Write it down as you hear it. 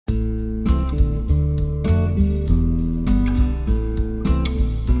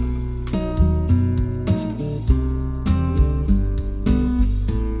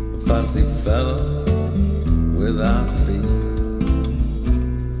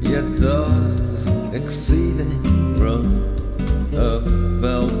It doth exceeding run of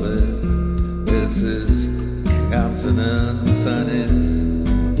velvet is his countenance and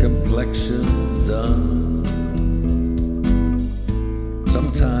his complexion done.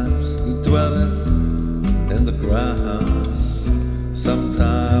 Sometimes he dwelleth in the grass,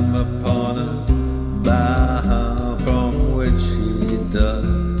 sometime upon a bough from which he doth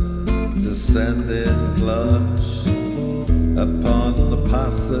descend in plush upon the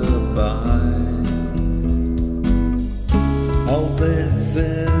passer-by. All this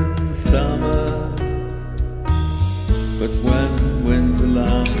in summer, but when winds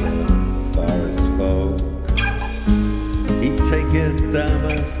alarm the forest folk, he taketh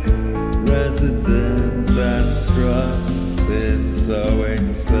Damask Residence and struts in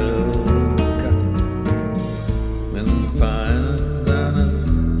sewing silk, and finer than a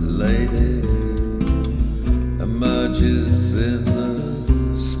lady emerges in the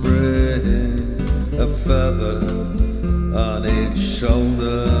spring, a feather on each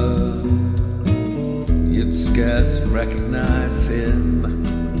shoulder. You'd scarce recognize him.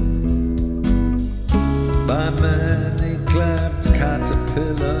 By man yclept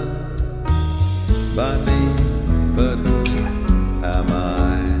caterpillar, by me, but who am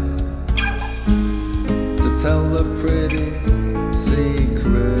I to tell the pretty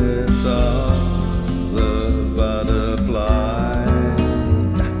secrets of